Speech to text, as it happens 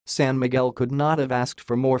San Miguel could not have asked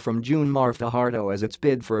for more from June Mar Fajardo as its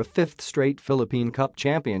bid for a fifth straight Philippine Cup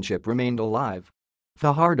championship remained alive.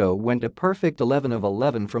 Fajardo went a perfect 11 of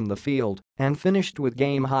 11 from the field and finished with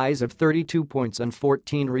game highs of 32 points and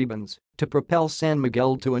 14 rebounds to propel San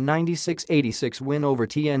Miguel to a 96-86 win over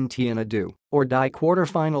TNT in a do-or-die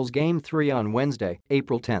quarterfinals Game 3 on Wednesday,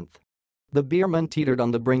 April 10. The Beermen teetered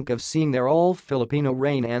on the brink of seeing their All-Filipino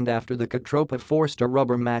reign end after the KaTropa forced a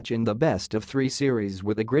rubber match in the best-of-3 series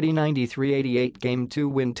with a gritty 93-88 Game 2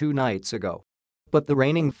 win 2 nights ago. But the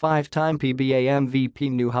reigning five-time PBA MVP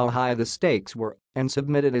knew how high the stakes were and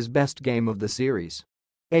submitted his best game of the series.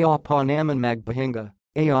 Ayaw namin magpahinga,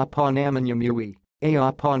 ayaw namin umuwi,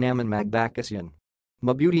 ayaw namin magbakasyon.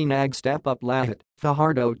 Mabuti nag-step lahat,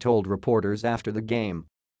 Fajardo told reporters after the game.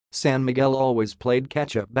 San Miguel always played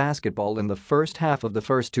catch-up basketball in the first half of the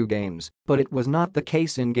first two games, but it was not the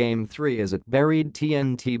case in Game 3 as it buried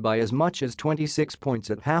TNT by as much as 26 points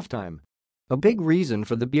at halftime. A big reason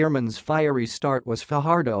for the Beermen's fiery start was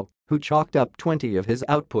Fajardo, who chalked up 20 of his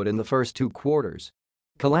output in the first two quarters.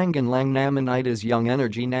 "Kalangan lang namin itas young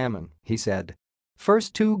energy namin," he said.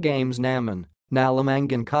 "First two games namin,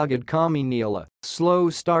 nalamangan kagad kami nila, slow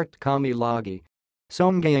start kami lagi.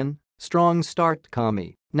 Somgayon, strong start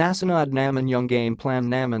kami. Nasunod naman yung game plan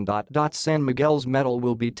naman. San Miguel's mettle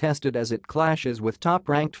will be tested as it clashes with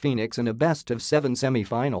top-ranked Phoenix in a best-of-7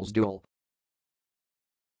 semifinals duel.